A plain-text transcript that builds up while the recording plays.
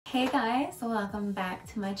Hey guys, welcome back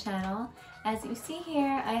to my channel. As you see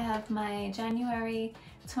here, I have my January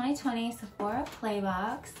 2020 Sephora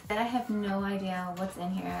Playbox. And I have no idea what's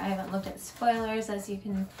in here. I haven't looked at spoilers. As you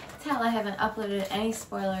can tell, I haven't uploaded any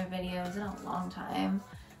spoiler videos in a long time.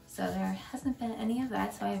 So there hasn't been any of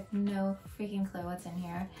that, so I have no freaking clue what's in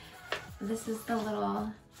here. This is the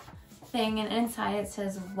little thing, and inside it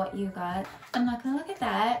says what you got. I'm not gonna look at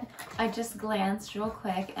that. I just glanced real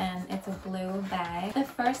quick and it's a blue bag. The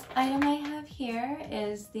first item I have here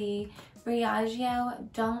is the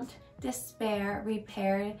Briogeo Don't Despair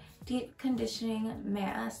Repair Deep Conditioning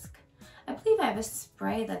Mask. I believe I have a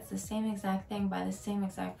spray that's the same exact thing by the same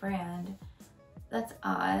exact brand. That's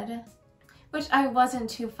odd. Which I wasn't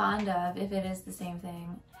too fond of if it is the same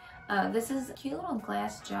thing. This is a cute little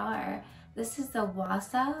glass jar. This is the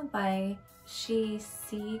Wasa by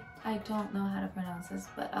I don't know how to pronounce this,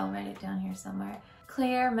 but I'll write it down here somewhere.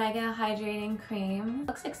 Clear Mega Hydrating Cream.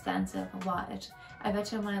 Looks expensive, watch. I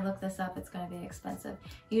bet you when I look this up, it's gonna be expensive.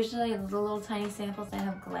 Usually the little tiny samples that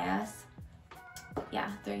have glass,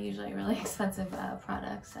 yeah, they're usually really expensive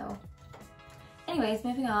products, so. Anyways,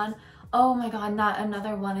 moving on. Oh my god, not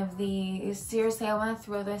another one of these. Seriously, I want to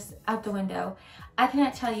throw this out the window. I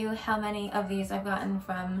cannot tell you how many of these I've gotten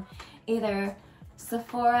from either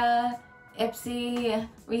Sephora, Ipsy,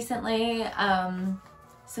 recently,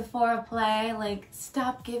 Sephora Play. Like,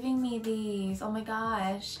 stop giving me these. Oh my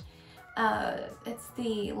gosh. It's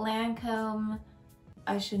the Lancome,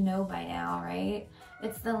 I should know by now, right?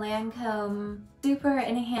 It's the Lancome Super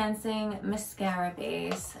Enhancing Mascara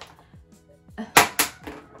Base.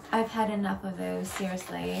 I've had enough of those,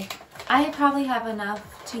 seriously. I probably have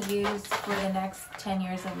enough to use for the next 10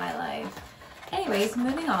 years of my life. Anyways,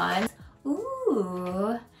 moving on.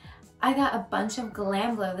 Ooh, I got a bunch of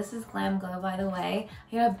Glam Glow. This is Glam Glow, by the way.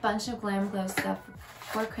 I got a bunch of Glam Glow stuff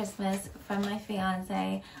for Christmas from my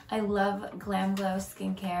fiance. I love Glam Glow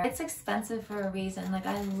skincare. It's expensive for a reason. Like,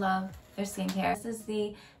 I love their skincare. This is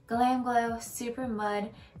the Glam Glow Super Mud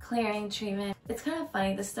Clearing Treatment. It's kind of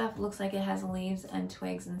funny. This stuff looks like it has leaves and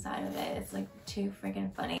twigs inside of it. It's like too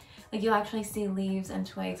freaking funny. Like, you'll actually see leaves and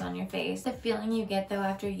twigs on your face. The feeling you get though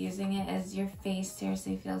after using it is your face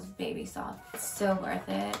seriously feels baby soft. It's so worth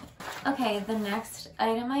it. Okay, the next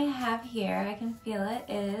item I have here, I can feel it,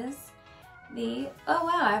 is the, oh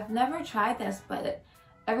wow, I've never tried this, but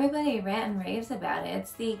everybody rant and raves about it.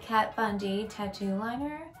 It's the Kat Von D Tattoo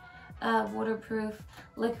Liner. Waterproof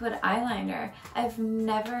liquid eyeliner. I've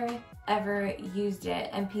never ever used it,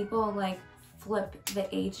 and people like flip the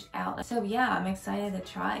H out. So yeah, I'm excited to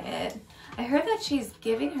try it. I heard that she's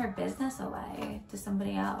giving her business away to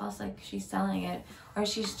somebody else, like she's selling it, or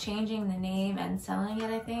she's changing the name and selling it,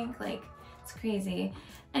 I think. Like, it's crazy.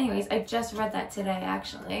 Anyways, I just read that today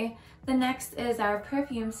actually. The next is our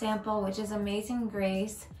perfume sample, which is Amazing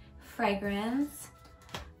Grace fragrance.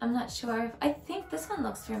 I'm not sure if, I think this one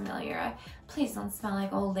looks familiar. Please don't smell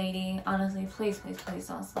like old lady. Honestly, please, please, please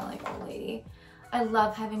don't smell like old lady. I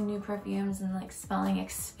love having new perfumes and like smelling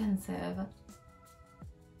expensive.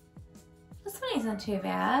 This one isn't too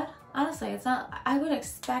bad. Honestly, it's not, I would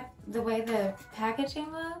expect the way the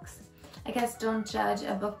packaging looks. I guess don't judge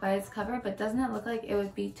a book by its cover, but doesn't it look like it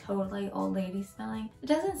would be totally old lady smelling? It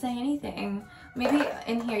doesn't say anything. Maybe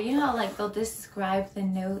in here, you know how like they'll describe the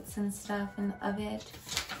notes and stuff of it?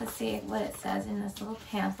 Let's see what it says in this little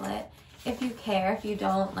pamphlet. If you care, if you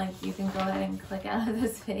don't, like, you can go ahead and click out of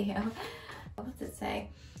this video. What does it say?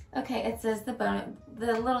 Okay, it says the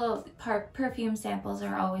little perfume samples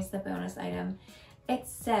are always the bonus item. It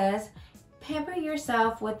says, pamper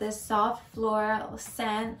yourself with this soft floral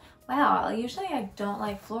scent. Wow, usually I don't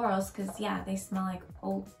like florals because, yeah, they smell like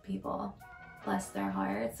old people. Bless their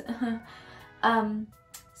hearts.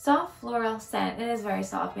 Soft floral scent. It is very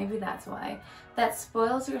soft. Maybe that's why. That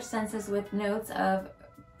spoils your senses with notes of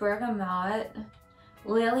bergamot,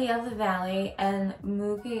 lily of the valley, and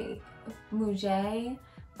muguet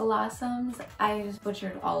blossoms. I just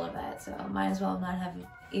butchered all of that, so might as well not have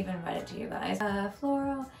even read it to you guys.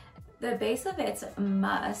 Floral. The base of it's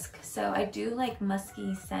musk, so I do like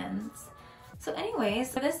musky scents. So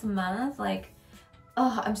anyways, for this month, like,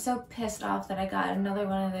 oh, I'm so pissed off that I got another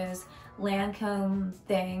one of those Lancome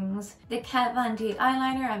things. The Kat Von D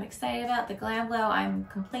eyeliner, I'm excited about. The Glam Glow, I'm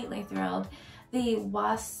completely thrilled. The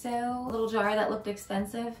Waso little jar that looked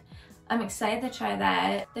expensive, I'm excited to try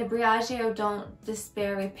that. The Briogeo Don't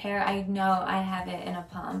Despair Repair, I know I have it in a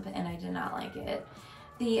pump and I did not like it.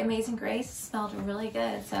 The Amazing Grace smelled really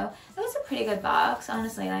good, so it was a pretty good box,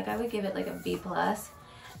 honestly. Like, I would give it like a B+.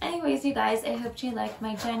 Anyways, you guys, I hope you liked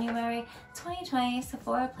my January 2020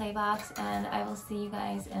 Sephora Playbox, and I will see you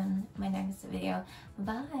guys in my next video.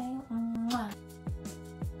 Bye. Mwah.